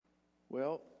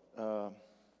Well,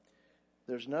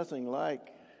 there's nothing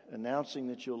like announcing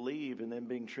that you'll leave and then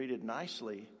being treated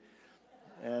nicely.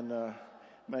 And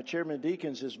my chairman of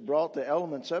deacons has brought the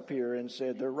elements up here and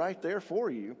said they're right there for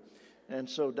you. And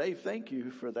so, Dave, thank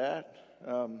you for that.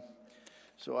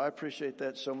 So I appreciate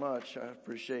that so much. I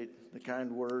appreciate the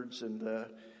kind words and the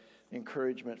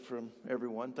encouragement from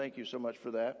everyone. Thank you so much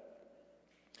for that.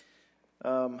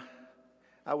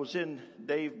 I was in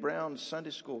Dave Brown's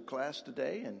Sunday school class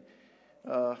today, and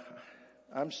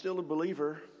I'm still a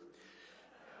believer.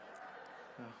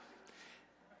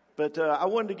 But I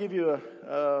wanted to give you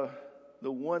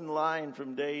the one line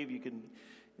from Dave.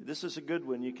 This is a good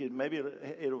one. Maybe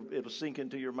it'll sink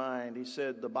into your mind. He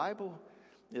said, "The Bible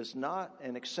is not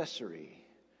an accessory;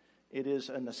 it is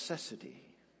a necessity."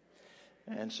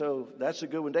 And so that's a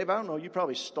good one, Dave. I don't know. You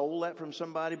probably stole that from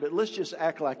somebody, but let's just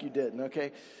act like you didn't.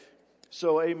 Okay.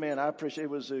 So, amen. I appreciate it. It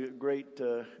was a great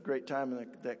time in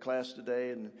that class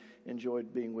today, and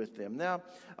enjoyed being with them. Now,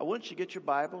 I want you to get your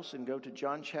Bibles and go to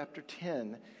John chapter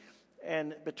 10.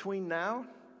 And between now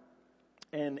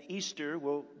and Easter,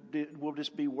 we'll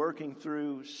just be working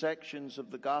through sections of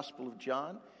the Gospel of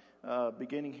John,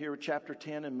 beginning here with chapter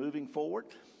 10 and moving forward.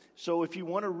 So if you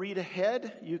want to read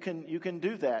ahead, you can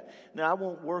do that. Now, I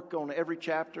won't work on every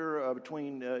chapter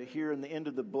between here and the end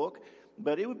of the book,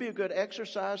 but it would be a good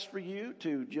exercise for you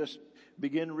to just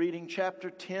begin reading chapter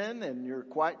 10 in your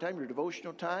quiet time, your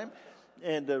devotional time,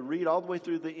 and read all the way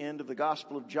through the end of the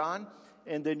Gospel of John.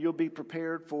 And then you'll be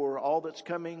prepared for all that's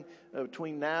coming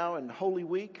between now and Holy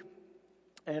Week,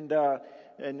 and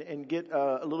get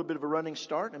a little bit of a running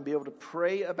start and be able to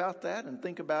pray about that and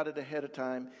think about it ahead of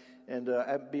time, and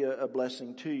be a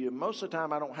blessing to you. Most of the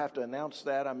time, I don't have to announce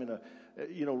that. I'm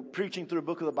preaching through a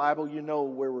book of the Bible. You know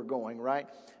where we're going, right?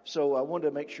 So I wanted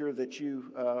to make sure that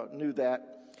you knew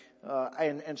that.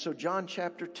 And so John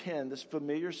chapter 10, this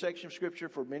familiar section of Scripture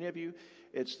for many of you,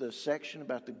 it's the section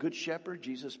about the Good Shepherd,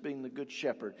 Jesus being the Good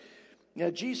Shepherd. Now,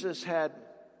 Jesus had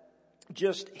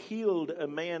just healed a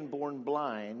man born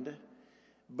blind,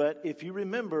 but if you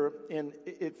remember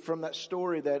from that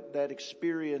story, that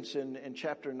experience in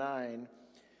chapter 9,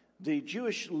 the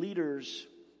Jewish leaders,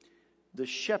 the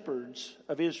shepherds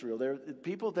of Israel, they're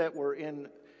people that were in,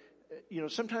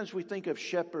 sometimes we think of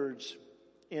shepherds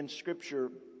in Scripture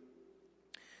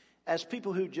as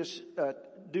people who just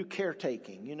do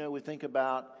caretaking. We think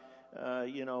about,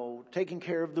 taking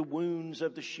care of the wounds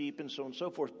of the sheep and so on and so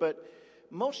forth. But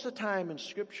most of the time in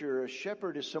Scripture, a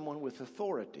shepherd is someone with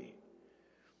authority.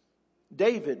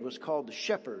 David was called the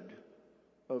shepherd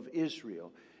of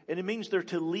Israel. And it means they're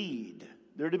to lead.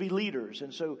 They're to be leaders.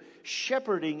 And so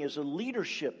shepherding is a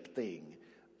leadership thing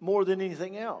more than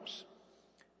anything else.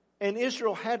 And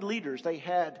Israel had leaders. They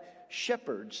had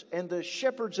shepherds. And the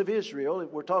shepherds of Israel,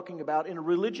 that we're talking about in a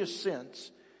religious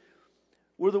sense,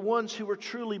 were the ones who were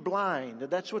truly blind.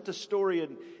 And that's what the story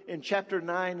in chapter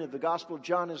 9 of the Gospel of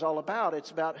John is all about.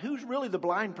 It's about who's really the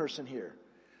blind person here.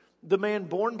 The man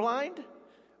born blind,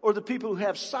 or the people who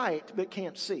have sight but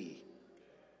can't see?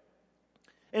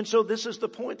 And so this is the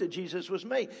point that Jesus was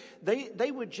made.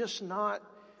 They would just not,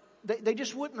 they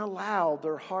just wouldn't allow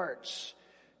their hearts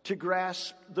to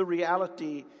grasp the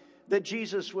reality that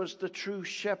Jesus was the true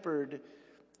shepherd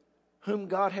whom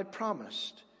God had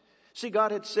promised. See,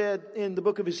 God had said in the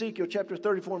book of Ezekiel, chapter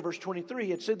 34 and verse 23,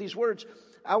 He had said these words,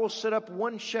 "I will set up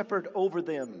one shepherd over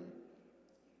them,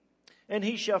 and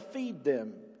he shall feed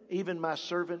them, even my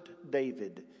servant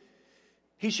David.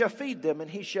 He shall feed them, and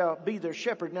he shall be their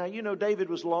shepherd." Now, David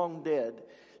was long dead.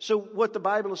 So what the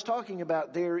Bible is talking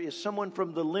about there is someone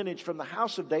from the lineage, from the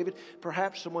house of David,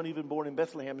 perhaps someone even born in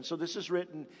Bethlehem. And so this is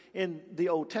written in the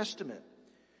Old Testament.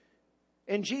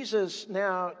 And Jesus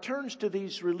now turns to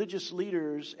these religious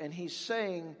leaders, and He's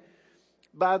saying,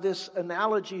 by this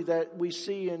analogy that we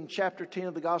see in chapter 10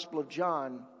 of the Gospel of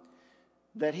John,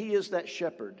 that He is that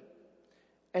shepherd.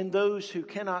 And those who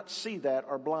cannot see that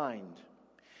are blind.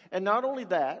 And not only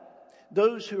that,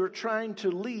 those who are trying to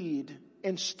lead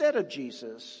instead of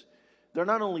Jesus, they're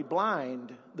not only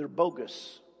blind, they're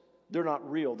bogus. They're not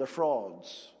real. They're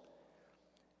frauds.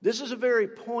 This is a very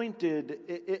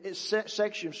pointed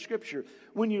section of Scripture.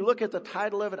 When you look at the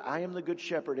title of it, "I am the Good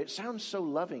Shepherd," it sounds so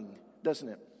loving, doesn't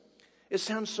it? It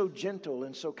sounds so gentle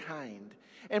and so kind.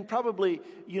 And probably,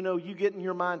 you get in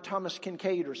your mind Thomas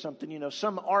Kincaid or something,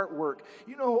 some artwork,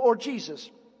 or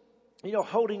Jesus,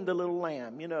 holding the little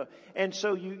lamb, And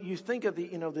so you think of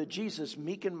the Jesus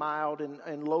meek and mild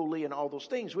and lowly and all those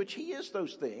things, which He is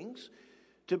those things,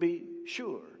 to be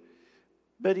sure.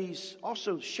 But He's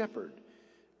also shepherd.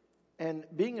 And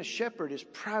being a shepherd is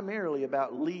primarily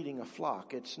about leading a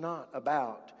flock. It's not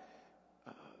about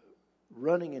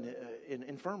running an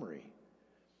infirmary.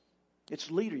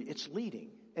 It's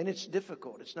leading, and it's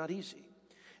difficult. It's not easy.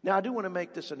 Now, I do want to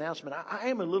make this announcement. I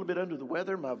am a little bit under the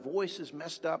weather. My voice is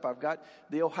messed up. I've got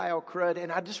the Ohio crud,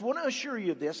 and I just want to assure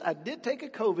you of this. I did take a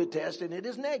COVID test, and it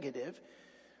is negative.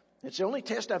 It's the only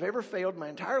test I've ever failed my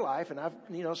entire life,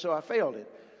 and so I failed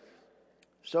it.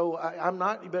 So I'm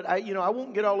not, but I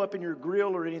won't get all up in your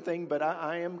grill or anything, but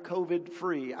I am COVID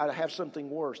free. I have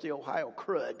something worse, the Ohio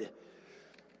crud.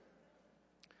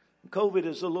 COVID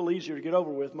is a little easier to get over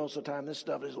with most of the time. This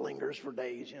stuff just lingers for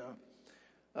days,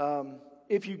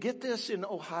 If you get this in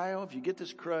Ohio, if you get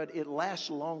this crud, it lasts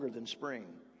longer than spring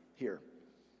here.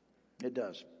 It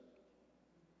does.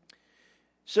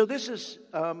 So this is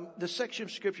the section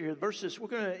of Scripture here. Verses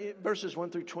 1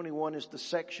 through 21 is the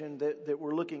section that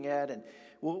we're looking at, and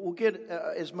we'll get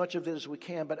as much of it as we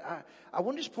can. But I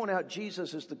want to just point out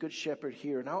Jesus is the Good Shepherd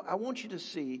here, and I want you to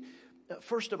see,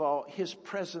 first of all, His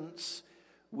presence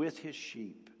with His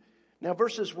sheep. Now,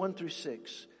 verses 1 through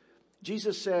 6,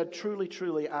 Jesus said, "Truly,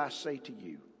 truly, I say to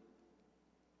you,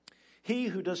 he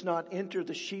who does not enter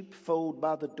the sheepfold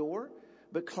by the door,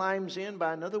 but climbs in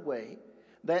by another way,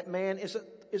 that man is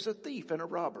a thief and a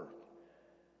robber.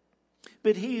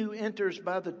 But he who enters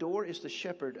by the door is the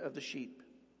shepherd of the sheep.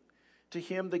 To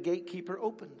him the gatekeeper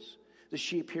opens. The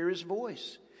sheep hear his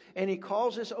voice, and he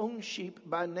calls his own sheep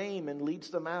by name and leads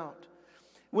them out.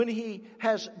 When he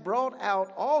has brought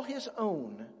out all his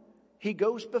own, he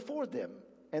goes before them,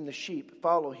 and the sheep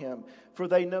follow him, for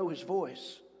they know his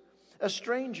voice. A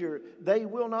stranger they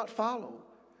will not follow,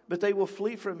 but they will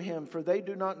flee from him, for they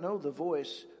do not know the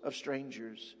voice of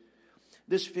strangers."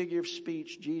 This figure of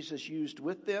speech Jesus used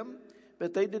with them,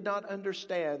 but they did not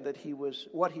understand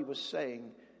what he was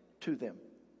saying to them.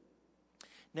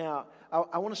 Now,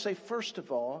 I want to say, first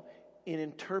of all, in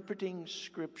interpreting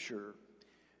Scripture,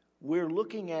 we're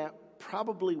looking at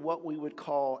probably what we would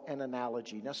call an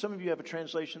analogy. Now, some of you have a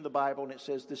translation of the Bible and it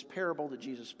says this parable that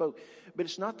Jesus spoke, but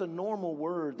it's not the normal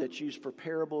word that's used for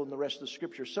parable in the rest of the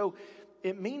Scripture. So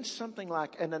it means something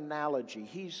like an analogy.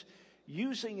 He's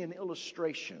using an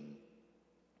illustration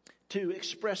to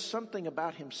express something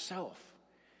about himself.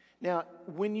 Now,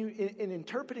 when you, in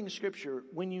interpreting Scripture,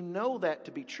 when you know that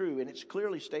to be true, and it's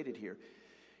clearly stated here,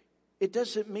 it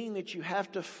doesn't mean that you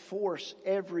have to force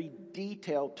every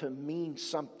detail to mean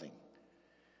something.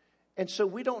 And so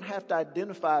we don't have to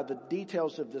identify the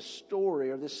details of this story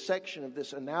or this section of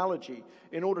this analogy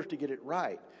in order to get it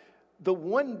right. The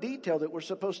one detail that we're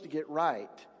supposed to get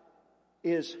right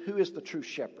is who is the true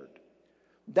shepherd.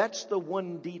 That's the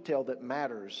one detail that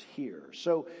matters here.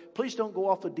 So please don't go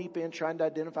off the deep end trying to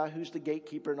identify who's the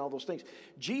gatekeeper and all those things.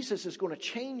 Jesus is going to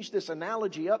change this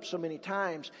analogy up so many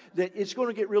times that it's going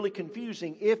to get really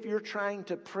confusing if you're trying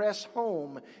to press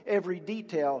home every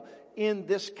detail in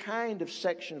this kind of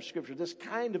section of Scripture, this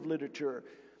kind of literature,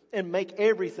 and make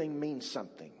everything mean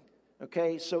something.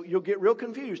 Okay? So you'll get real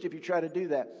confused if you try to do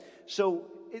that. So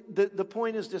the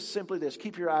point is just simply this.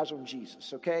 Keep your eyes on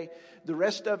Jesus, okay? The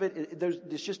rest of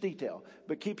it's just detail.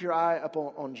 But keep your eye up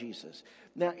on Jesus.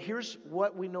 Now, here's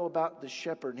what we know about the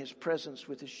shepherd and his presence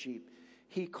with his sheep.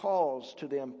 He calls to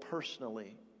them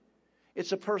personally.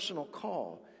 It's a personal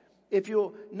call. If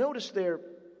you'll notice there,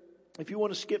 if you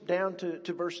want to skip down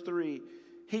to verse 3,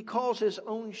 he calls his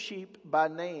own sheep by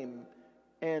name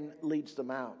and leads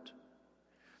them out.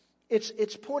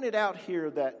 It's pointed out here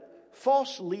that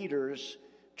false leaders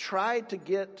tried to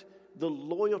get the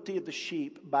loyalty of the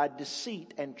sheep by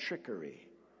deceit and trickery.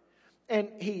 And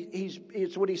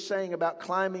it's what he's saying about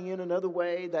climbing in another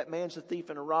way, that man's a thief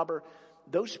and a robber.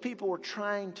 Those people were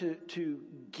trying to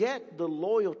get the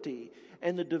loyalty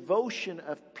and the devotion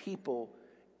of people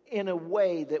in a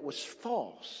way that was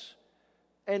false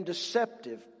and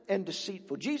deceptive and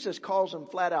deceitful. Jesus calls them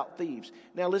flat out thieves.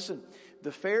 Now listen,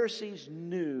 the Pharisees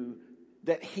knew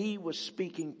that he was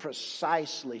speaking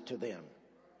precisely to them.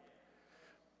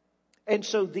 And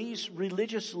so these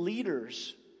religious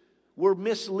leaders were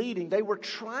misleading. They were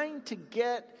trying to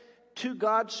get to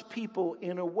God's people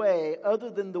in a way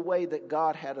other than the way that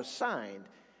God had assigned.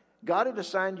 God had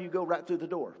assigned you go right through the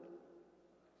door.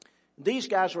 These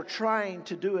guys were trying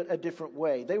to do it a different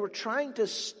way. They were trying to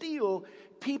steal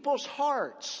people's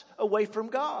hearts away from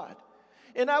God.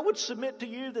 And I would submit to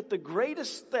you that the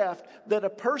greatest theft that a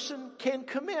person can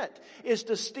commit is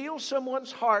to steal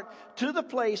someone's heart to the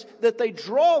place that they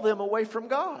draw them away from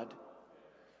God.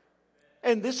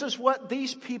 And this is what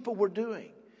these people were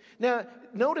doing. Now,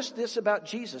 notice this about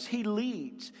Jesus. He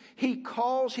leads. He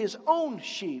calls his own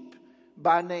sheep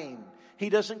by name. He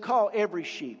doesn't call every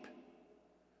sheep.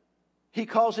 He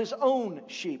calls his own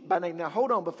sheep by name. Now,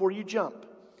 hold on before you jump.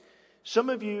 Some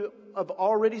of you are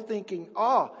already thinking,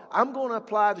 I'm going to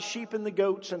apply the sheep and the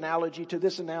goats analogy to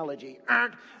this analogy.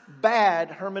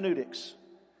 Bad hermeneutics.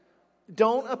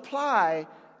 Don't apply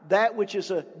that which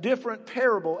is a different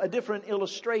parable, a different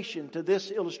illustration to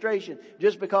this illustration,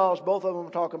 just because both of them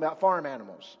are talking about farm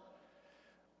animals.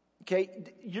 Okay,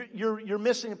 you're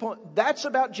missing the point. That's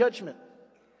about judgment.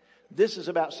 This is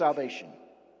about salvation.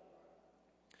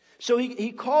 So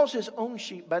he calls his own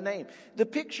sheep by name. The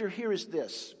picture here is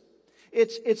this.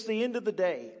 It's the end of the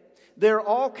day. There are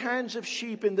all kinds of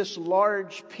sheep in this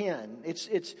large pen.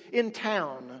 It's in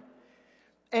town.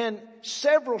 And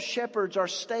several shepherds are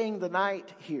staying the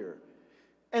night here.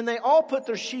 And they all put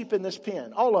their sheep in this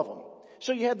pen, all of them.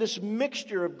 So you have this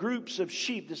mixture of groups of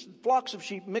sheep, this flocks of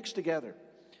sheep mixed together.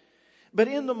 But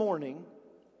in the morning,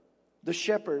 the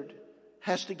shepherd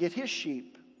has to get his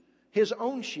sheep, his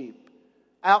own sheep,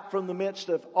 out from the midst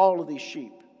of all of these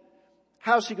sheep.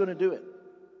 How's he going to do it?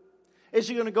 Is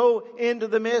he going to go into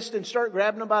the midst and start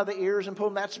grabbing them by the ears and pull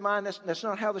them, that's mine? That's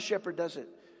not how the shepherd does it.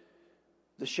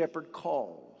 The shepherd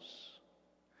calls.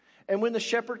 And when the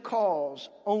shepherd calls,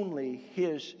 only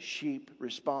his sheep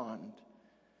respond.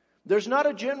 There's not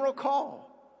a general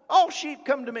call. All sheep,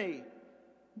 come to me.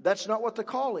 That's not what the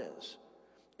call is.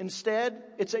 Instead,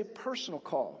 it's a personal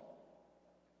call.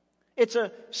 It's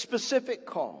a specific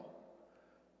call.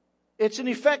 It's an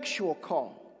effectual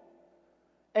call.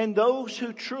 And those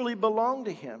who truly belong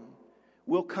to him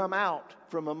will come out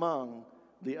from among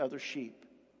the other sheep.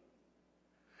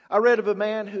 I read of a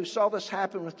man who saw this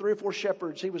happen with 3 or 4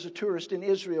 shepherds. He was a tourist in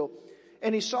Israel.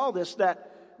 And he saw this,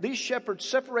 that these shepherds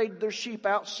separated their sheep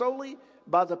out solely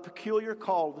by the peculiar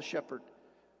call of the shepherd.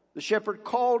 The shepherd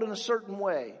called in a certain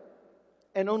way,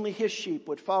 and only his sheep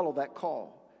would follow that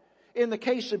call. In the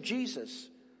case of Jesus,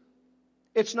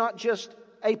 it's not just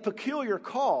a peculiar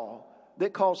call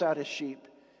that calls out his sheep.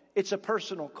 It's a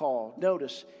personal call.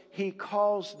 Notice, he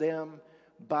calls them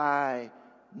by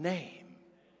name.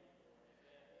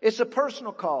 It's a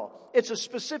personal call. It's a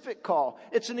specific call.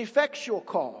 It's an effectual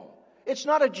call. It's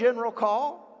not a general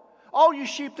call. All you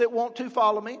sheep that want to,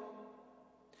 follow me.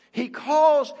 He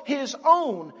calls his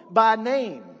own by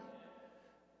name.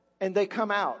 And they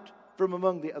come out from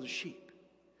among the other sheep.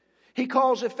 He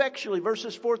calls effectually,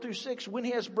 verses 4 through 6, when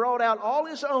he has brought out all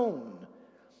his own,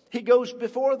 he goes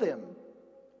before them.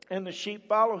 And the sheep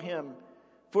follow him,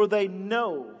 for they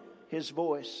know his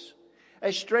voice.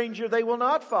 A stranger they will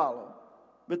not follow,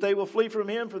 but they will flee from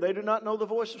him, for they do not know the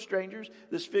voice of strangers.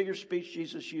 This figure of speech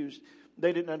Jesus used,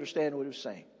 they didn't understand what he was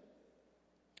saying.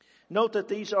 Note that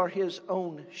these are his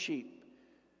own sheep.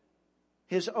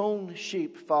 His own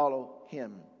sheep follow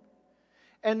him.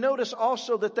 And notice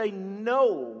also that they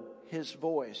know his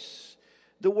voice.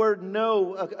 The word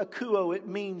know, akuo, it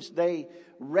means they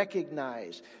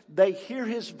recognize. They hear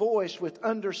his voice with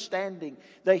understanding.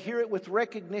 They hear it with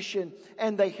recognition,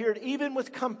 and they hear it even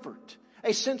with comfort,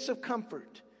 a sense of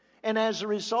comfort. And as a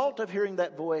result of hearing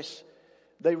that voice,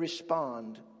 they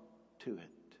respond to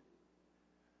it.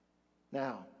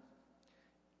 Now,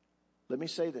 let me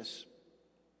say this.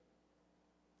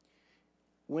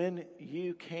 When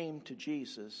you came to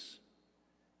Jesus,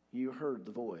 you heard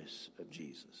the voice of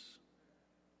Jesus.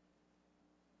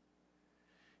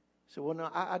 So, well, no,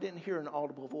 I didn't hear an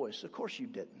audible voice. Of course you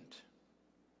didn't.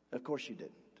 Of course you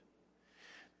didn't.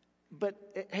 But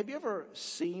have you ever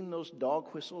seen those dog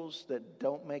whistles that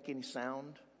don't make any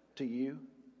sound to you,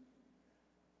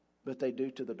 but they do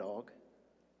to the dog?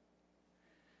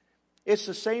 It's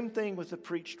the same thing with the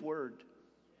preached word.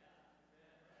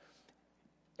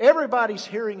 Everybody's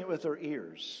hearing it with their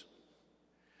ears,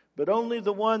 but only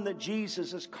the one that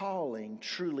Jesus is calling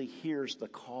truly hears the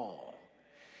call.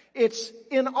 It's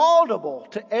inaudible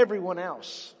to everyone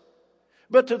else.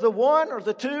 But to the one or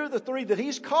the two, the three that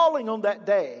he's calling on that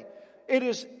day, it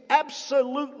is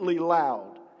absolutely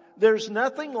loud. There's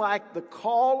nothing like the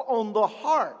call on the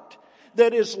heart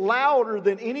that is louder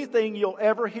than anything you'll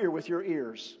ever hear with your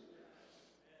ears.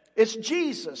 It's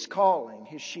Jesus calling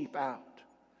his sheep out.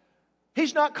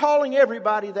 He's not calling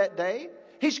everybody that day.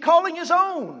 He's calling his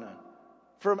own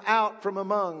from out from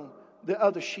among the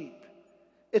other sheep.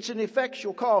 It's an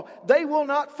effectual call. They will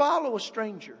not follow a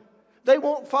stranger. They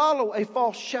won't follow a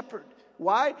false shepherd.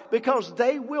 Why? Because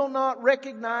they will not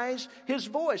recognize his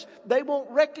voice. They won't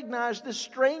recognize this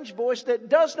strange voice that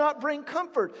does not bring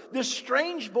comfort. This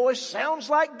strange voice sounds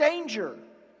like danger.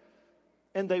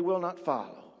 And they will not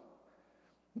follow.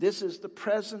 This is the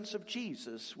presence of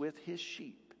Jesus with his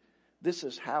sheep. This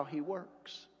is how he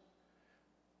works.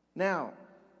 Now,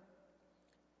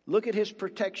 look at his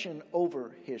protection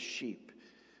over his sheep.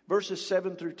 Verses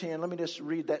 7 through 10, let me just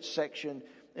read that section.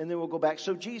 And then we'll go back.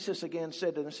 So Jesus again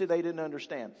said to them, see, they didn't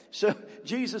understand. So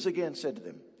Jesus again said to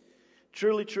them,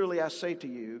 truly, truly, I say to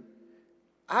you,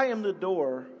 I am the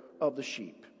door of the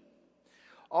sheep.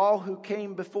 All who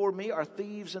came before me are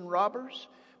thieves and robbers,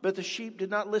 but the sheep did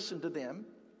not listen to them.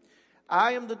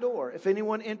 I am the door. If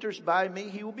anyone enters by me,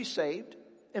 he will be saved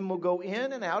and will go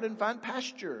in and out and find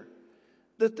pasture.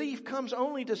 The thief comes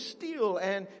only to steal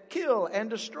and kill and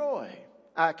destroy.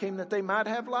 I came that they might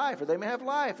have life, or they may have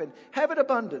life and have it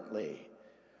abundantly.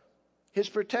 His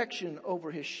protection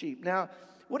over his sheep. Now,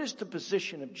 what is the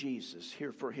position of Jesus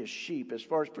here for his sheep as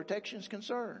far as protection is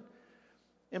concerned?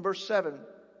 In verse 7,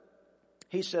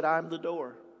 he said, I'm the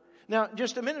door. Now,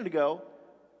 just a minute ago,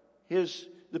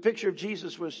 the picture of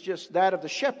Jesus was just that of the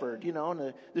shepherd,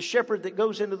 and the shepherd that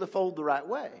goes into the fold the right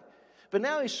way. But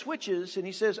now he switches and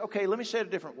he says, okay, let me say it a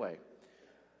different way.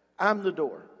 I'm the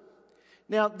door.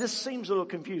 Now, this seems a little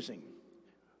confusing.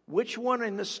 Which one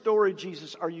in this story,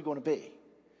 Jesus, are you going to be?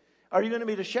 Are you going to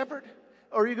be the shepherd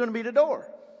or are you going to be the door?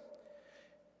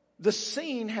 The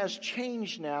scene has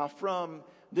changed now from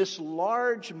this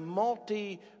large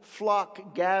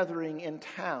multi-flock gathering in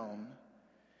town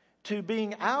to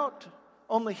being out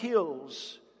on the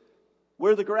hills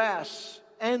where the grass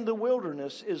and the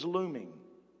wilderness is looming.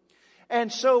 And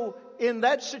so in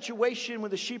that situation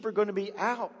when the sheep are going to be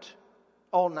out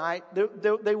all night,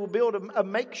 they will build a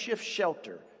makeshift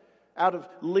shelter out of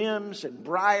limbs and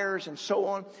briars and so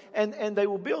on. And they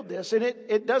will build this. And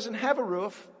it doesn't have a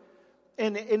roof.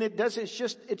 And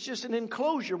it's just an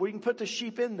enclosure where you can put the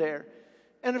sheep in there.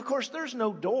 And of course there's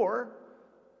no door.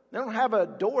 They don't have a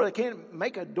door. They can't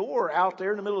make a door out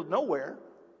there in the middle of nowhere.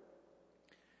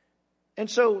 And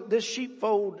so this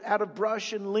sheepfold out of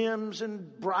brush and limbs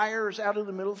and briars out of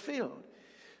the middle of the field.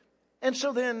 And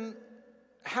so then,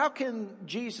 how can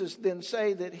Jesus then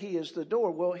say that he is the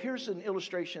door? Well, here's an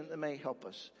illustration that may help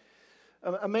us.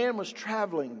 A man was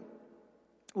traveling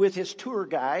with his tour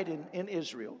guide in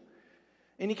Israel.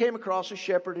 And he came across a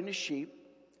shepherd and his sheep.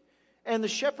 And the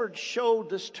shepherd showed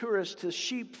this tourist his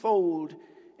sheepfold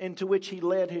into which he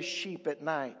led his sheep at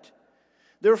night.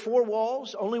 There are 4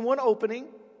 walls, only one opening.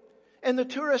 And the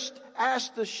tourist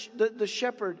asked the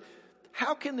shepherd,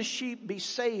 how can the sheep be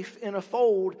safe in a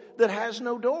fold that has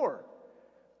no door?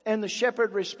 And the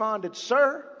shepherd responded,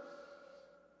 sir,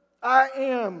 I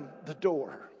am the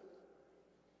door.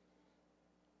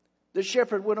 The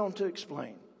shepherd went on to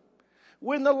explain,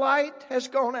 when the light has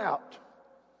gone out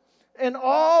and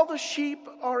all the sheep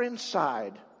are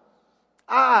inside,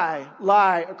 I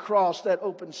lie across that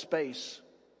open space.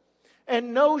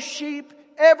 And no sheep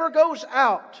ever goes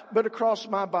out but across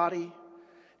my body.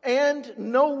 And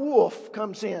no wolf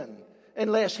comes in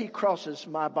unless he crosses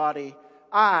my body.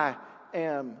 I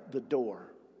am the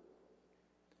door.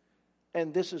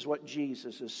 And this is what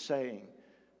Jesus is saying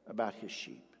about his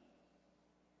sheep.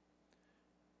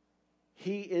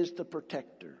 He is the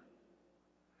protector.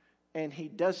 And he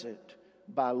does it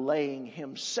by laying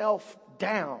himself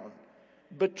down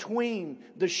between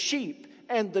the sheep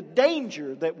and the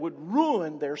danger that would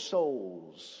ruin their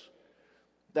souls.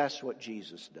 That's what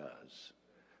Jesus does.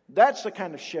 That's the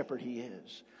kind of shepherd he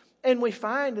is. And we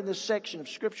find in this section of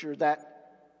Scripture that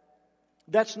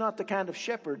that's not the kind of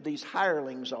shepherd these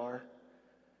hirelings are.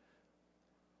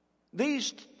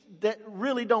 These that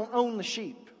really don't own the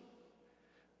sheep,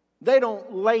 they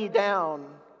don't lay down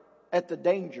at the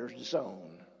danger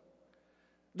zone.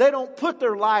 They don't put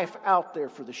their life out there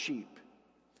for the sheep.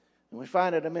 And we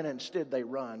find in a minute instead they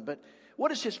run. But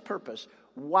what is his purpose?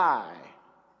 Why?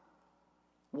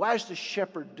 Why is the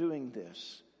shepherd doing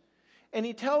this? And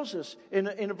he tells us in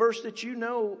a verse that you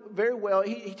know very well.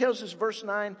 He tells us, verse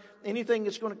 9, anything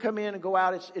that's going to come in and go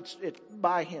out, it's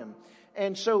by him.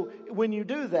 And so when you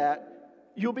do that,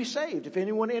 you'll be saved. If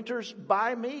anyone enters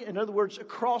by me, in other words,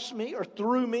 across me or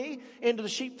through me into the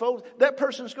sheepfold, that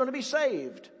person's going to be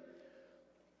saved.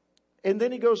 And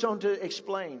then he goes on to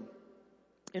explain.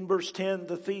 In verse 10,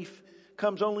 the thief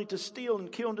comes only to steal and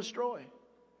kill and destroy.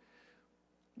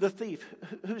 The thief.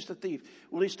 Who's the thief?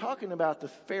 Well, he's talking about the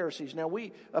Pharisees. Now,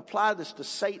 we apply this to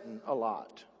Satan a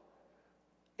lot.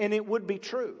 And it would be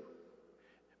true.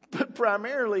 But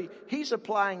primarily, he's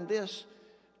applying this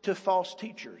to false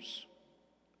teachers.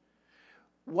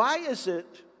 Why is it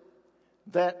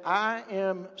that I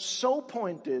am so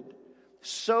pointed,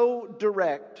 so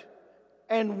direct,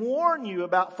 and warn you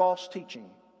about false teaching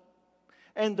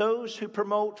and those who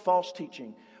promote false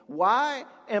teaching? Why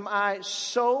am I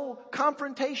so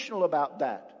confrontational about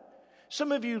that?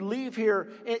 Some of you leave here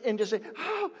and just say,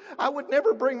 oh, I would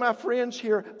never bring my friends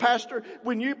here, Pastor,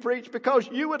 when you preach because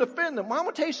you would offend them. Well, I'm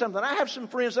going to tell you something. I have some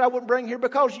friends that I wouldn't bring here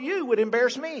because you would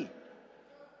embarrass me.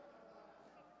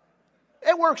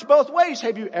 It works both ways.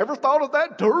 Have you ever thought of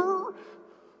that? Durr.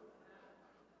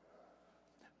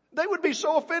 They would be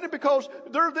so offended because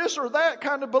they're this or that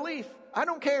kind of belief. I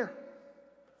don't care.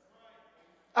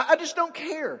 I just don't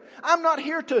care. I'm not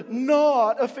here to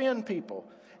not offend people.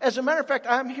 As a matter of fact,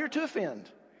 I'm here to offend.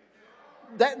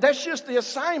 That's just the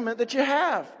assignment that you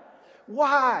have.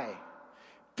 Why?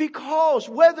 Because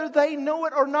whether they know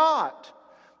it or not,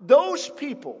 those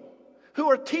people who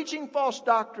are teaching false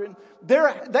doctrine,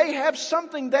 they have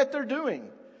something that they're doing.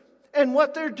 And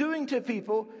what they're doing to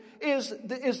people is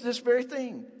this very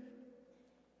thing.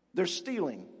 They're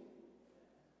stealing.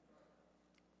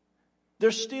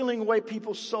 They're stealing away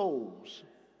people's souls.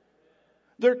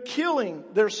 They're killing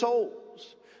their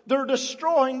souls. They're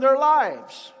destroying their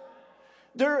lives.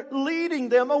 They're leading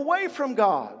them away from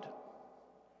God.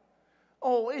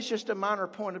 Oh, it's just a minor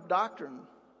point of doctrine.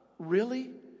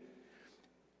 Really?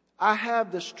 I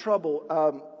have this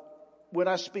trouble. When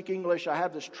I speak English, I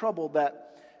have this trouble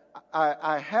that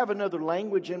I have another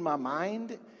language in my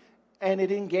mind, and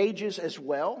it engages as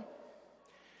well.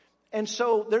 And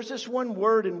so there's this one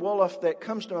word in Wolof that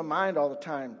comes to my mind all the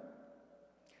time.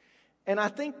 And I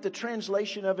think the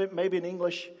translation of it, maybe in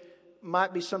English,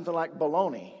 might be something like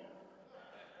baloney.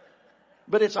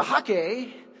 But it's a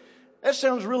hake. That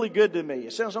sounds really good to me.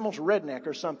 It sounds almost redneck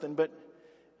or something. But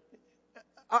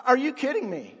are you kidding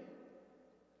me?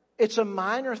 It's a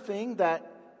minor thing that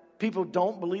people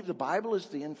don't believe the Bible is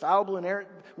the infallible, inerrant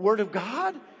Word of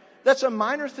God. That's a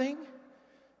minor thing.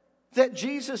 That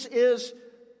Jesus is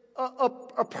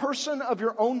a person of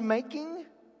your own making.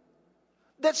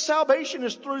 That salvation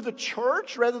is through the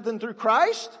church rather than through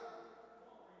Christ.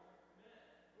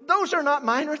 Those are not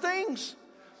minor things.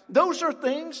 Those are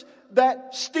things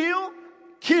that steal,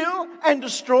 kill, and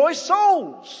destroy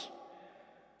souls.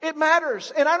 It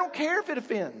matters. And I don't care if it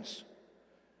offends.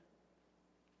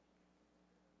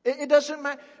 It doesn't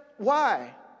matter.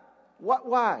 Why?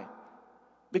 Why?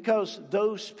 Because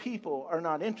those people are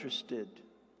not interested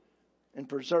in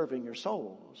preserving your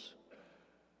souls.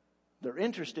 They're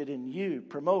interested in you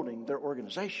promoting their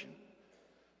organization.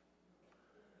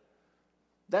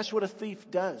 That's what a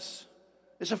thief does.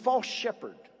 It's a false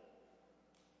shepherd.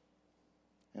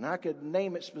 And I could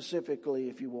name it specifically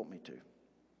if you want me to.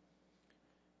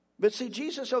 But see,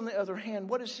 Jesus, on the other hand,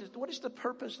 what is the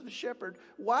purpose of the shepherd?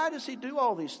 Why does he do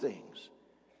all these things?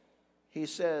 He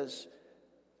says,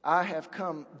 I have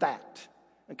come that.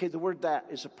 Okay, the word that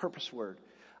is a purpose word.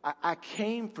 I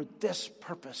came for this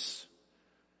purpose.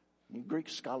 You Greek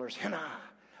scholars, hena.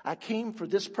 I came for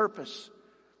this purpose.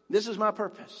 This is my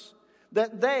purpose.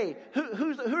 That they,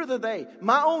 who are the they?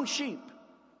 My own sheep.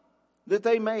 That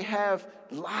they may have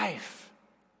life.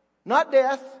 Not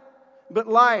death, but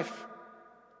life.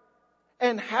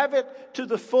 And have it to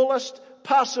the fullest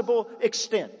possible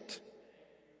extent.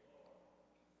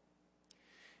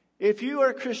 If you are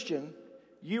a Christian,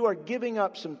 you are giving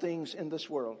up some things in this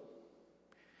world.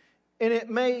 And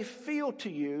it may feel to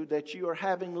you that you are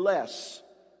having less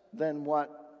than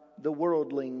what the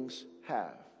worldlings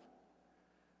have.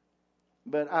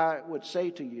 But I would say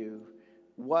to you,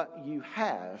 what you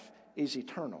have is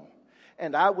eternal.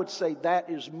 And I would say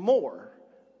that is more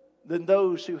than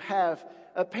those who have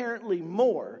apparently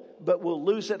more, but will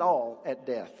lose it all at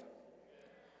death.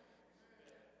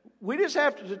 We just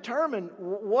have to determine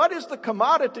what is the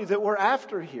commodity that we're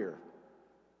after here.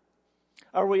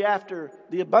 Are we after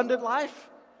the abundant life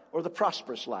or the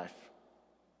prosperous life?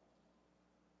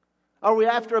 Are we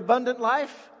after abundant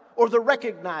life or the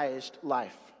recognized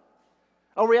life?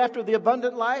 Are we after the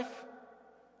abundant life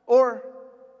or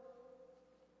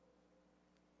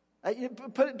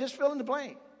just fill in the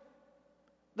blank?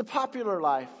 The popular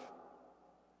life.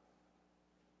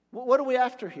 What are we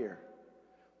after here?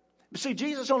 See,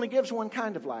 Jesus only gives one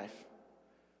kind of life.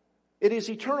 It is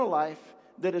eternal life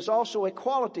that is also a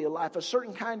quality of life, a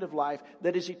certain kind of life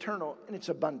that is eternal and it's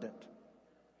abundant.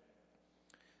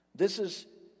 This is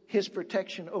his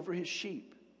protection over his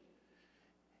sheep.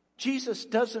 Jesus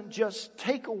doesn't just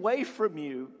take away from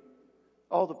you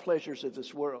all the pleasures of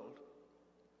this world.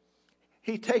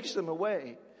 He takes them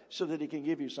away so that he can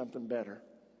give you something better.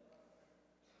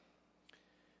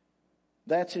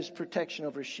 That's his protection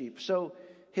over his sheep. So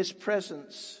his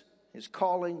presence, his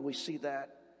calling, we see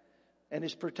that. And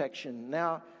his protection.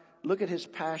 Now, look at his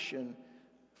passion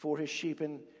for his sheep.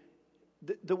 And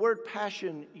the word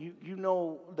passion, you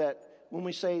know that when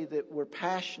we say that we're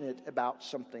passionate about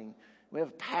something, we have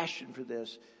a passion for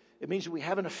this. It means that we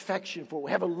have an affection for it.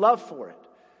 We have a love for it.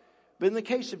 But in the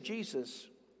case of Jesus,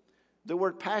 the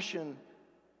word passion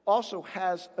also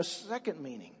has a second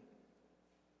meaning.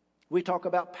 We talk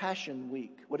about Passion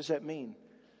Week. What does that mean?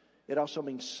 It also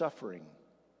means suffering.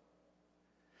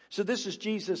 So this is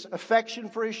Jesus' affection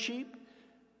for his sheep,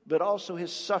 but also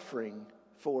his suffering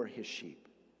for his sheep.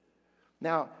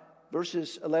 Now,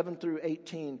 verses 11 through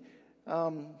 18.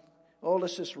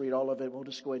 Let's just read all of it. We'll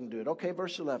just go ahead and do it. Okay,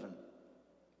 verse 11.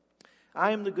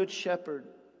 I am the good shepherd.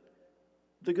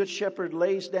 The good shepherd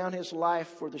lays down his life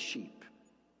for the sheep.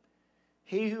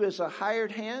 He who is a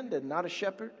hired hand and not a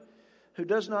shepherd, who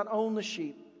does not own the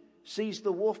sheep, sees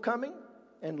the wolf coming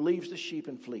and leaves the sheep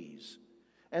and flees.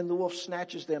 And the wolf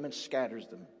snatches them and scatters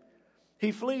them.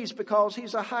 He flees because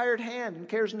he's a hired hand and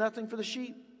cares nothing for the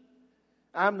sheep.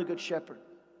 I'm the good shepherd.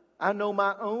 I know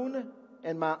my own,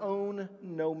 and my own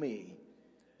know me.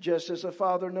 Just as the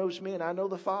Father knows me, and I know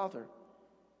the Father.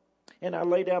 And I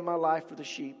lay down my life for the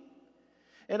sheep.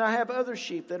 And I have other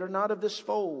sheep that are not of this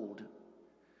fold.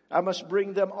 I must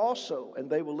bring them also, and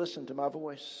they will listen to my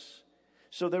voice.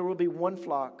 So there will be one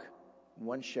flock,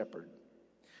 one shepherd.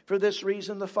 For this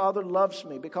reason the Father loves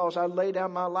me, because I lay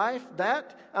down my life,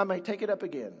 that I may take it up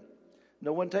again.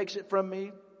 No one takes it from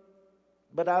me,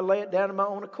 but I lay it down of my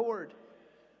own accord.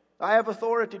 I have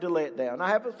authority to lay it down. I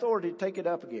have authority to take it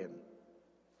up again.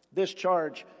 This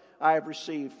charge I have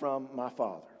received from my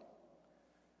Father.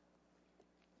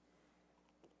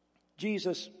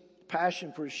 Jesus'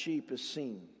 passion for his sheep is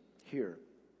seen here.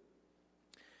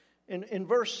 In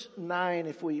verse 9,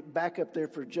 if we back up there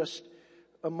for just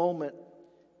a moment,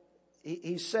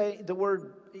 he's saying the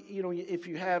word, if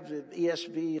you have the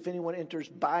ESV, if anyone enters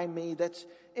by me, that's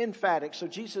emphatic. So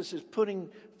Jesus is putting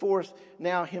forth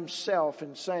now himself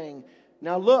and saying,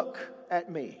 now look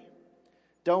at me.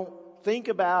 Don't think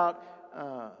about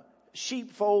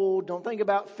sheepfold. Don't think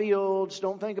about fields.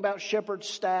 Don't think about shepherd's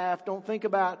staff. Don't think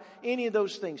about any of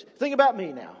those things. Think about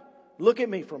me now. Look at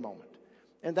me for a moment.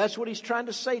 And that's what he's trying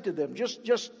to say to them.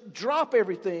 Just drop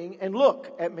everything and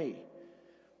look at me.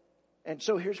 And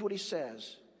so here's what he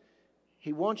says.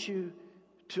 He wants you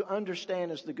to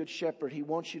understand as the good shepherd. He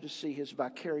wants you to see his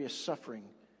vicarious suffering.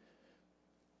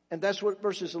 And that's what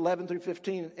verses 11 through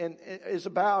 15 is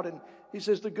about. And he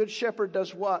says the good shepherd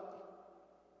does what?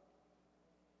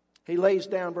 He lays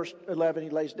down, verse 11, he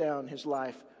lays down his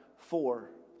life for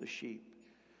the sheep.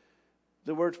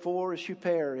 The word for is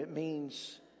huper. It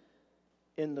means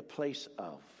in the place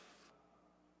of.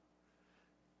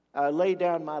 I lay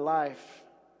down my life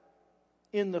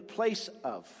in the place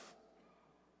of.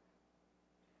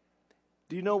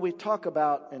 Do you know we talk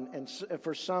about, and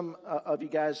for some of you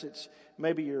guys, it's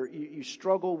maybe you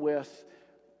struggle with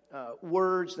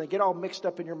words. They get all mixed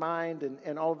up in your mind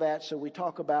and all that. So we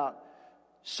talk about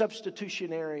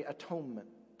substitutionary atonement.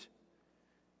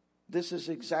 This is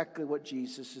exactly what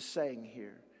Jesus is saying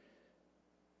here.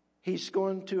 He's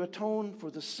going to atone for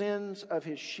the sins of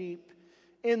his sheep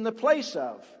in the place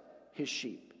of his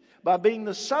sheep by being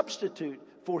the substitute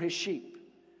for his sheep.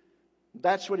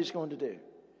 That's what he's going to do.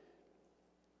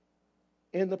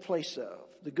 In the place of.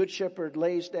 The good shepherd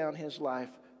lays down his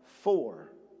life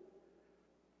for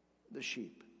the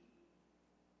sheep.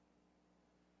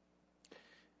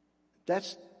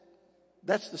 That's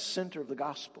the center of the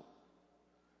gospel.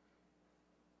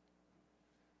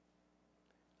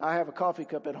 I have a coffee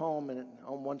cup at home, and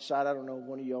on one side, I don't know,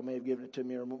 one of y'all may have given it to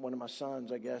me, or one of my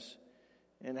sons, I guess.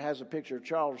 And it has a picture of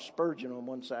Charles Spurgeon on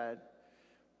one side.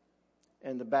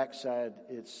 And the back side,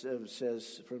 it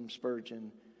says from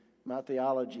Spurgeon, my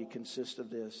theology consists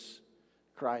of this: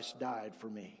 Christ died for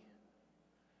me.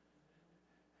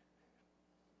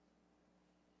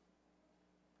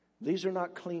 These are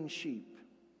not clean sheep.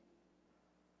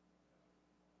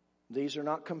 These are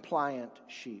not compliant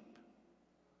sheep.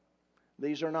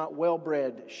 These are not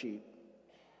well-bred sheep.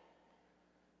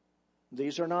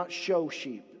 These are not show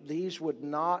sheep. These would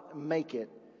not make it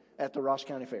at the Ross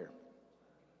County Fair.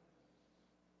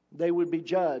 They would be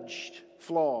judged,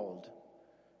 flawed,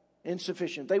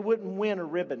 insufficient. They wouldn't win a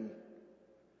ribbon.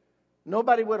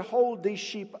 Nobody would hold these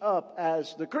sheep up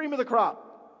as the cream of the crop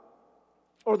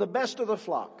or the best of the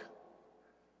flock.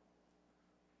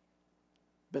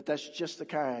 But that's just the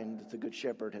kind that the Good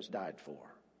Shepherd has died for.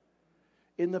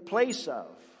 In the place of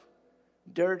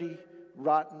dirty,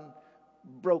 rotten,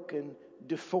 broken,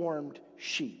 deformed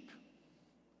sheep.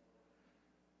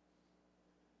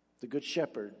 The Good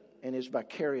Shepherd and his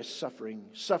vicarious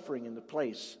suffering in the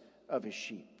place of his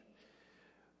sheep.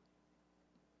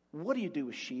 What do you do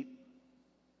with sheep?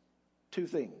 Two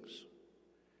things.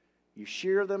 You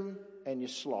shear them and you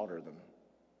slaughter them.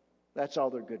 That's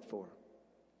all they're good for.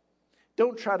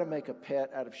 Don't try to make a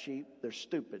pet out of sheep. They're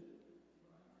stupid.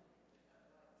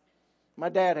 My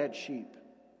dad had sheep.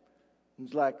 It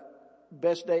was like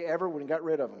best day ever when he got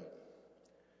rid of them.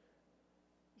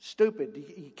 Stupid.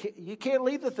 You can't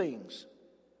leave the things.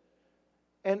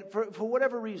 And for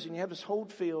whatever reason, you have this whole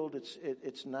field.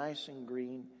 It's nice and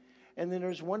green. And then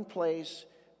there's one place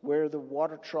where the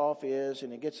water trough is,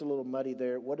 and it gets a little muddy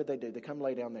there. What do? They come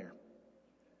lay down there.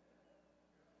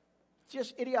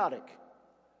 Just idiotic.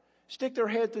 Stick their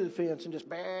head through the fence and just,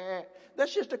 bah.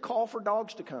 That's just a call for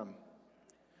dogs to come.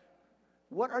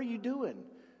 What are you doing?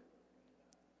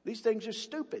 These things are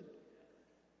stupid.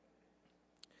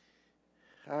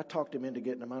 I talked him into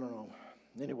getting them. I don't know.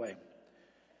 Anyway,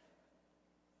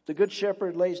 the good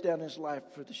shepherd lays down his life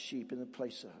for the sheep in the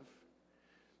place of.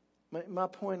 My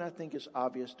point, I think, is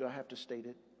obvious. Do I have to state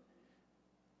it?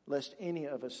 Lest any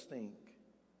of us think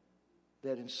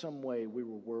that in some way we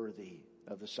were worthy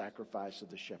of the sacrifice of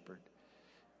the shepherd.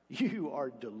 You are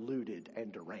deluded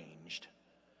and deranged.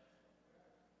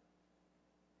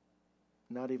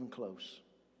 Not even close.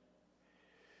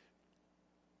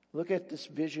 Look at this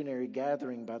visionary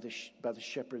gathering by the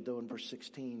shepherd, though, in verse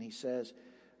 16. He says,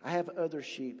 I have other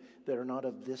sheep that are not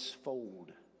of this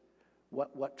fold.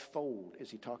 What fold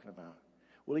is he talking about?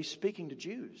 Well, he's speaking to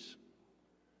Jews.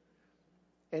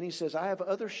 And he says, I have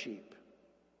other sheep,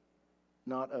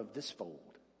 not of this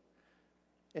fold.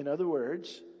 In other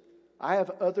words, I have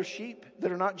other sheep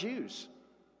that are not Jews.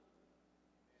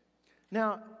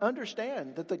 Now,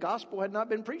 understand that the gospel had not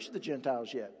been preached to the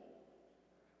Gentiles yet.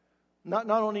 Not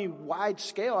only wide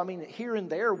scale, I mean, here and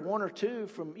there, one or two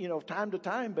from, time to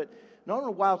time, but not on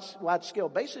a wide scale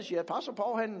basis yet. Apostle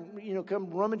Paul hadn't,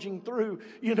 come rummaging through,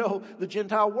 the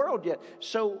Gentile world yet.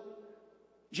 So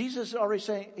Jesus is already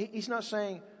saying, he's not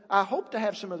saying, I hope to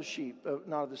have some other sheep,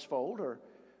 not of this fold, or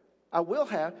I will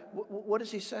have. What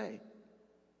does he say?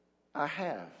 I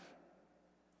have.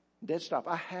 Dead stop.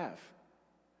 I have.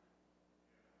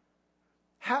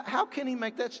 How can he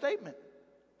make that statement?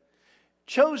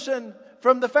 Chosen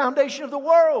from the foundation of the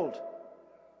world.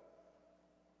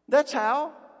 That's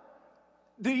how.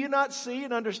 Do you not see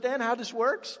and understand how this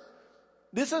works?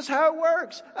 This is how it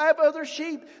works. I have other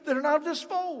sheep that are not of this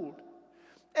fold.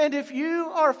 And if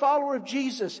you are a follower of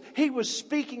Jesus, He was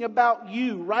speaking about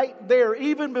you right there,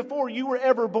 even before you were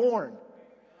ever born.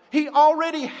 He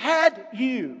already had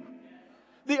you.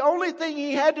 The only thing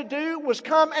He had to do was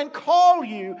come and call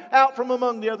you out from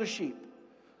among the other sheep.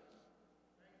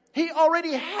 He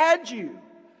already had you.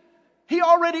 He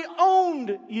already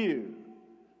owned you.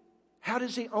 How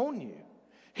does He own you?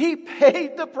 He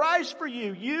paid the price for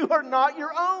you. You are not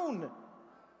your own.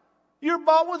 You're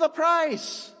bought with a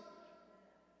price.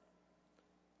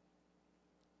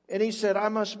 And He said, I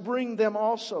must bring them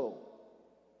also,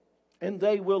 and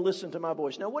they will listen to my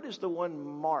voice. Now, what is the one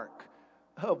mark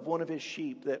of one of His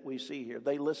sheep that we see here?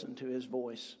 They listen to His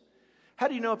voice. How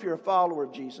do you know if you're a follower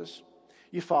of Jesus?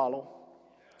 You follow.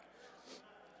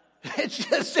 It's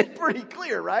just pretty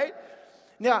clear, right?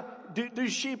 Now, do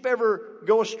sheep ever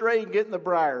go astray and get in the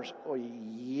briars? Oh,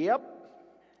 yep.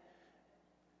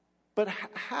 But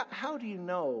how do you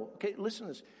know? Okay, listen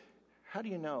to this. How do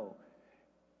you know?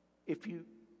 If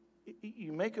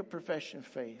you make a profession of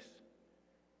faith,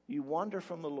 you wander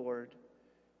from the Lord,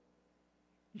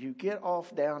 you get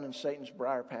off down in Satan's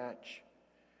briar patch,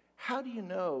 how do you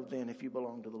know then if you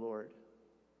belong to the Lord?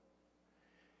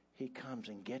 He comes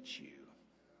and gets you.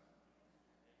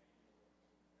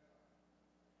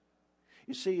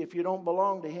 You see, if you don't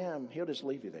belong to Him, He'll just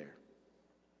leave you there.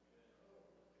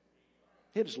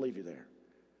 He'll just leave you there.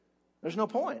 There's no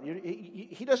point.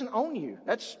 He doesn't own you.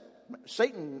 That's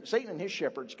Satan and his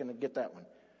shepherd's going to get that one.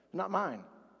 Not mine.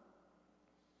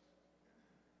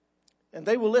 And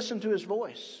they will listen to His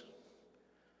voice.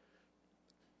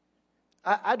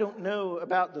 I don't know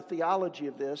about the theology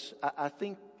of this. I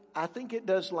think it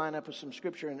does line up with some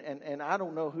scripture, and I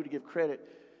don't know who to give credit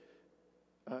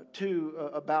to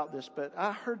about this, but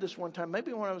I heard this one time,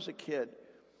 maybe when I was a kid,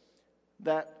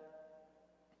 that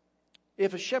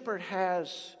if a shepherd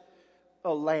has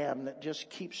a lamb that just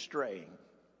keeps straying,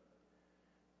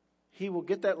 he will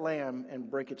get that lamb and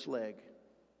break its leg,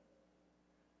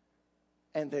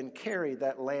 and then carry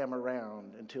that lamb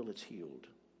around until it's healed,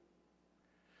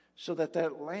 so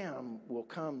that lamb will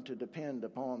come to depend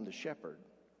upon the shepherd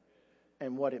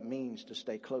and what it means to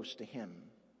stay close to Him.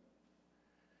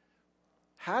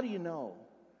 How do you know?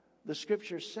 The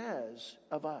Scripture says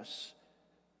of us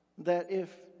that if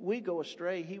we go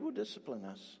astray, He will discipline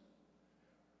us.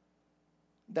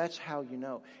 That's how you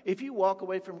know. If you walk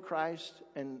away from Christ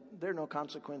and there are no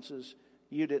consequences,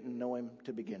 you didn't know Him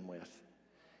to begin with.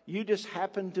 You just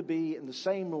happened to be in the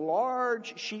same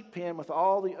large sheep pen with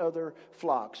all the other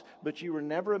flocks, but you were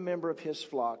never a member of His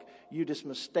flock. You just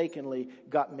mistakenly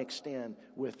got mixed in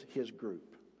with His group.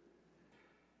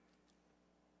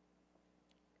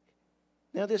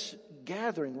 Now this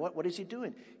gathering, what is He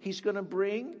doing? He's going to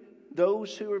bring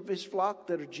those who are of his flock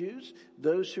that are Jews,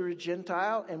 those who are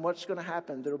Gentile. And what's going to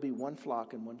happen? There will be one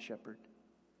flock and one shepherd.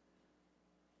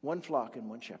 One flock and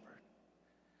one shepherd.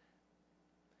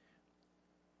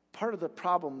 Part of the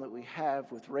problem that we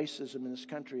have with racism in this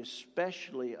country,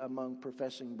 especially among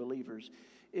professing believers,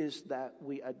 is that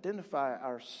we identify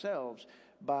ourselves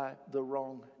by the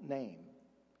wrong name.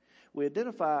 We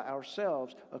identify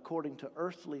ourselves according to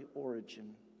earthly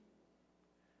origin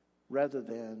rather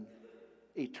than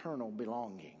eternal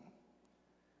belonging.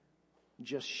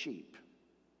 Just sheep.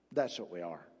 That's what we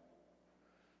are.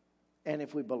 And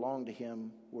if we belong to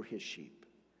him, we're his sheep.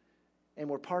 And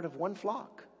we're part of one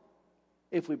flock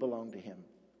if we belong to him.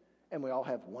 And we all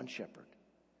have one shepherd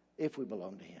if we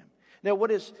belong to him. Now,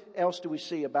 what else do we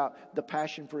see about the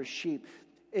passion for his sheep?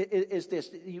 Is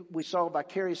this, we saw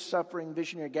vicarious suffering,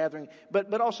 visionary gathering,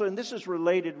 but also, and this is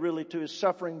related really to his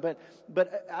suffering,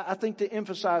 but I think to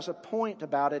emphasize a point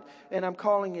about it, and I'm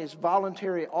calling his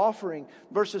voluntary offering,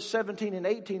 verses 17 and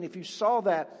 18, if you saw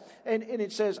that, and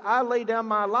it says, I lay down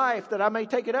my life that I may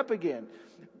take it up again.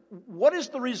 What is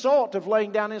the result of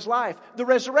laying down his life? The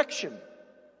resurrection.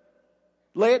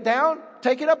 Lay it down,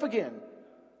 take it up again.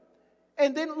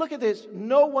 And then look at this.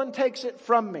 No one takes it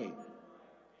from me.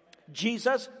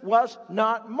 Jesus was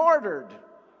not martyred.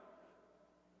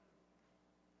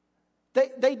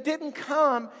 They didn't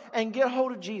come and get a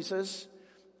hold of Jesus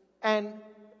and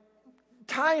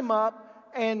tie him up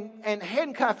and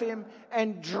handcuff him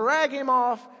and drag him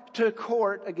off to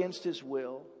court against his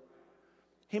will.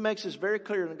 He makes this very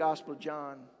clear in the Gospel of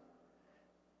John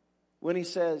when he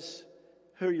says,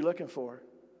 who are you looking for?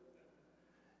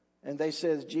 And they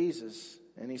says, Jesus.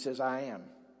 And he says, I am.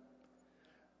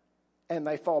 And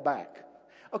they fall back.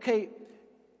 Okay,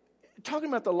 talking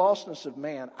about the lostness of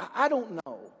man, I don't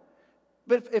know.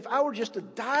 But if I were just a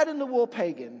dyed-in-the-wool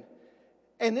pagan,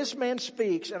 and this man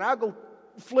speaks, and I go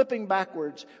flipping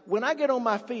backwards, when I get on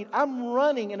my feet, I'm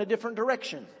running in a different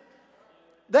direction.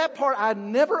 That part I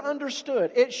never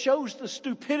understood. It shows the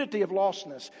stupidity of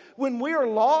lostness. When we are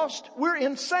lost, we're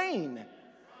insane.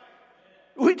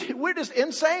 We're just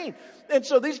insane. And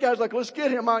so these guys are like, let's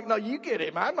get him. I'm like, no, you get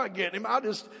him. I'm not getting him.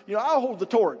 I'll hold the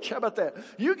torch. How about that?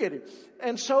 You get him.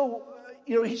 And so,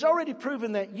 he's already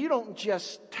proven that you don't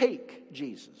just take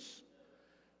Jesus.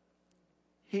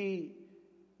 He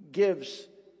gives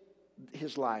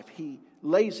his life. He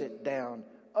lays it down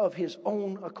of his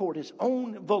own accord, his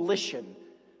own volition,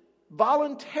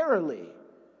 voluntarily.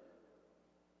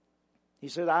 He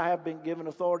said, I have been given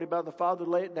authority by the Father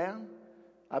to lay it down.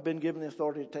 I've been given the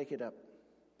authority to take it up.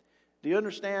 Do you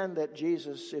understand that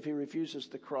Jesus, if he refuses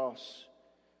the cross,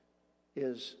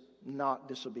 is not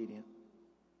disobedient?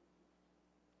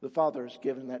 The Father has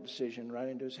given that decision right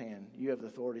into his hand. You have the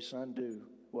authority, son, do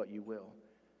what you will.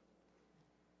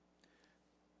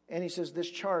 And he says, this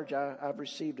charge, I've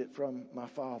received it from my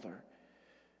Father.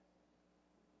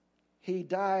 He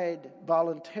died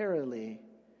voluntarily,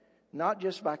 not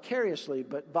just vicariously,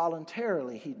 but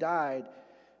voluntarily. He died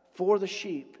for the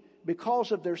sheep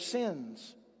because of their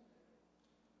sins.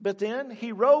 But then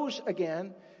he rose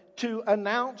again to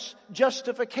announce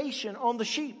justification on the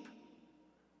sheep.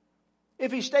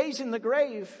 If he stays in the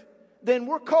grave, then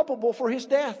we're culpable for his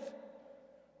death.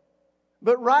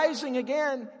 But rising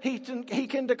again, he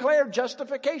can declare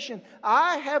justification.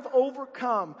 I have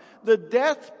overcome the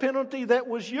death penalty that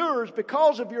was yours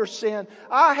because of your sin.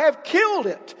 I have killed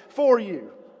it for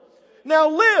you. Now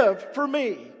live for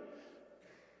me.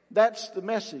 That's the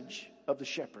message of the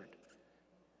shepherd.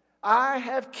 I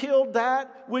have killed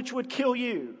that which would kill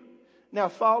you. Now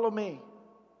follow me.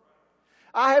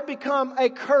 I have become a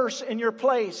curse in your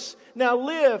place. Now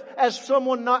live as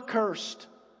someone not cursed.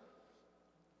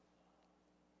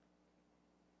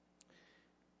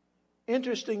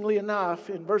 Interestingly enough,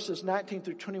 in verses 19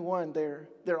 through 21, there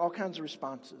are all kinds of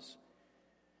responses.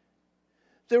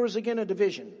 There was again a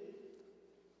division.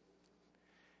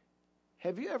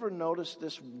 Have you ever noticed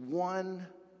this one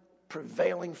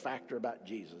prevailing factor about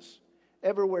Jesus?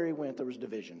 Everywhere he went, there was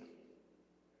division.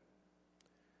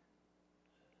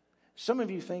 Some of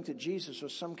you think that Jesus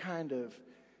was some kind of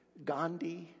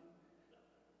Gandhi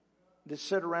that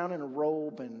sat around in a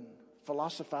robe and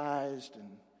philosophized and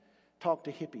talked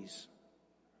to hippies.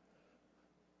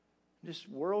 Just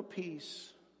world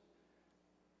peace.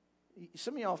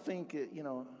 Some of y'all think that,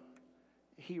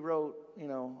 he wrote,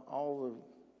 all the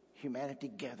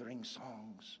humanity gathering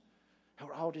songs. They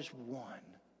were all just one.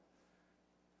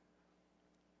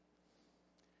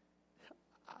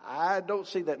 I don't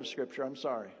see that in the scripture. I'm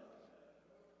sorry.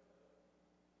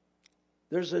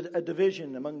 There's a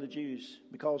division among the Jews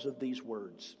because of these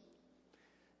words.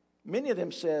 Many of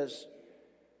them said,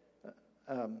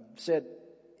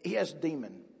 he has a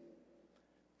demon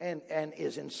and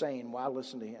is insane. Why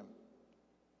listen to him?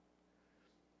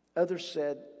 Others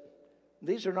said,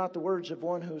 these are not the words of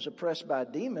one who is oppressed by a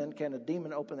demon. Can a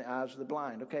demon open the eyes of the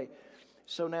blind? Okay,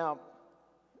 so now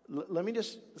let me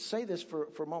just say this for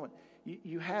a moment.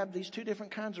 You have these two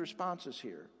different kinds of responses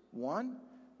here. One,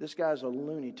 this guy's a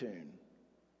Looney Tune.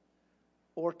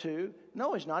 Or two,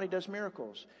 no, he's not. He does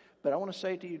miracles. But I want to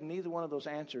say to you, neither one of those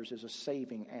answers is a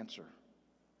saving answer.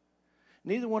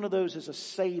 Neither one of those is a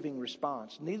saving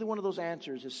response. Neither one of those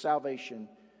answers is salvation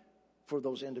for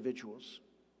those individuals.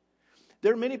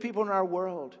 There are many people in our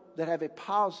world that have a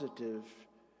positive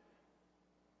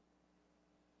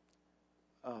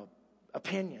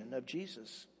opinion of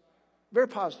Jesus. Very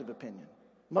positive opinion.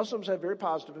 Muslims have very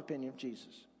positive opinion of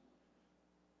Jesus.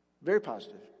 Very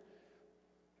positive.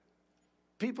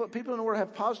 People in the world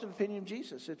have positive opinion of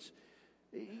Jesus. It's,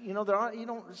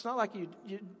 it's not like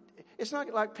it's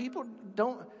not like people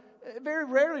don't, very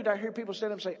rarely do I hear people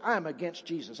stand up and say, I'm against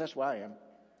Jesus. That's why I am.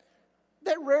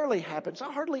 That rarely happens.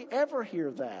 I hardly ever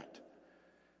hear that.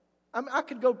 I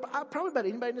could go probably about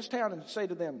anybody in this town and say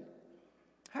to them,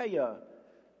 hey, are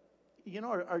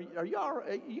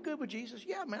you good with Jesus?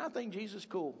 Yeah, man, I think Jesus is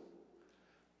cool.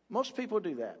 Most people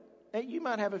do that. And you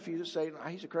might have a few that say,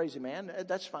 he's a crazy man.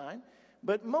 That's fine.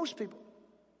 But most people,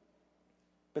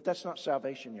 but that's not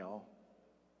salvation, y'all.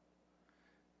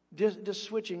 Just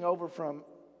switching over from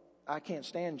I can't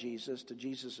stand Jesus to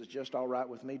Jesus is just all right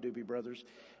with me, Doobie Brothers,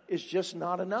 is just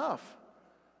not enough.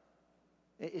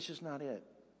 It's just not it.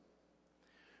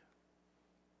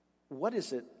 What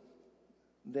is it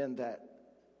then that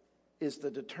is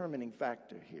the determining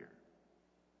factor here?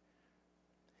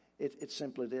 It's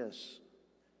simply this.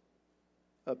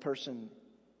 A person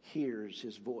hears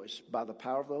his voice by the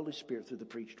power of the Holy Spirit through the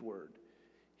preached word.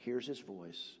 Hears his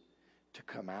voice to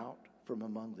come out from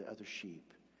among the other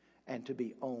sheep and to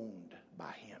be owned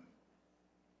by him.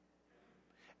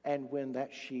 And when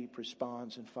that sheep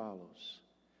responds and follows,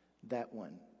 that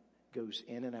one goes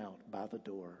in and out by the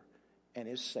door and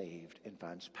is saved and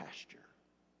finds pasture.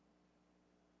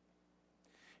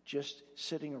 Just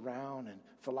sitting around and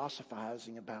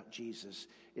philosophizing about Jesus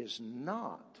is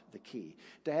not the key.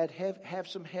 To have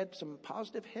some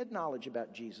positive head knowledge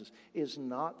about Jesus is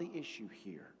not the issue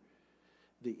here.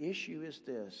 The issue is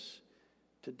this.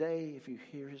 Today, if you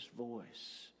hear his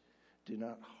voice, do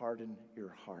not harden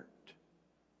your heart.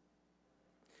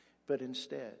 But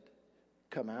instead,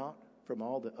 come out from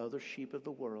all the other sheep of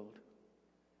the world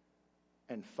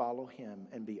and follow him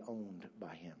and be owned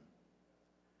by him.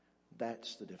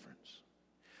 That's the difference.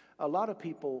 A lot of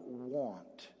people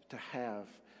want to have,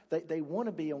 they want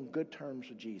to be on good terms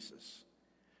with Jesus,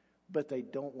 but they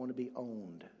don't want to be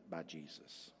owned by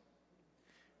Jesus.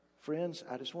 Friends,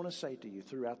 I just want to say to you,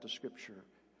 throughout the scripture,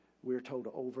 we're told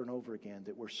over and over again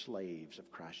that we're slaves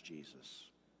of Christ Jesus.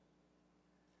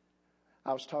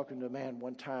 I was talking to a man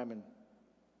one time, and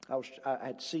I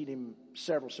had seen him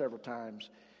several times,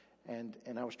 and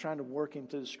I was trying to work him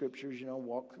through the scriptures,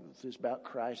 walk through this about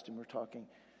Christ, and we're talking.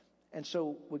 And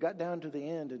so we got down to the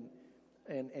end,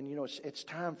 and it's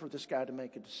time for this guy to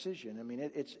make a decision. I mean,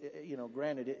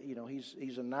 granted,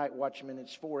 he's a night watchman.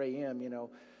 It's 4 a.m.,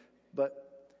 but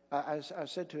I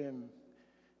said to him,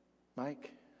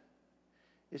 Mike,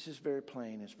 this is very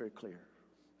plain. It's very clear.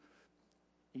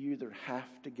 You either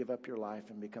have to give up your life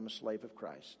and become a slave of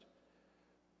Christ,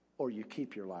 or you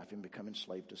keep your life and become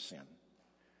enslaved to sin.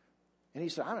 And he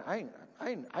said, I'm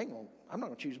not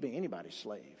going to choose being anybody's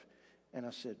slave. And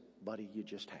I said, buddy, you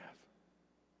just have.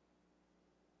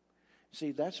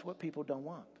 See, that's what people don't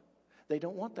want. They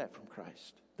don't want that from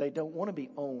Christ. They don't want to be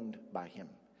owned by him.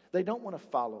 They don't want to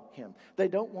follow him. They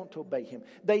don't want to obey him.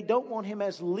 They don't want him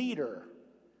as leader.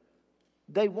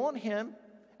 They want him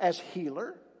as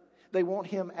healer. They want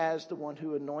him as the one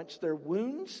who anoints their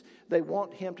wounds. They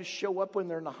want him to show up when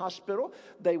they're in the hospital.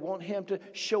 They want him to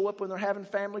show up when they're having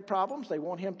family problems. They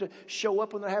want him to show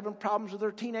up when they're having problems with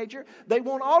their teenager. They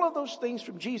want all of those things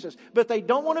from Jesus, but they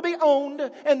don't want to be owned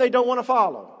and they don't want to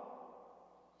follow.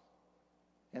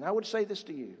 And I would say this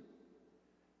to you.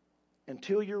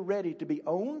 Until you're ready to be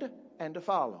owned and to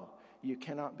follow, you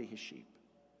cannot be his sheep.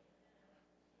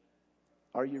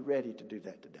 Are you ready to do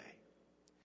that today?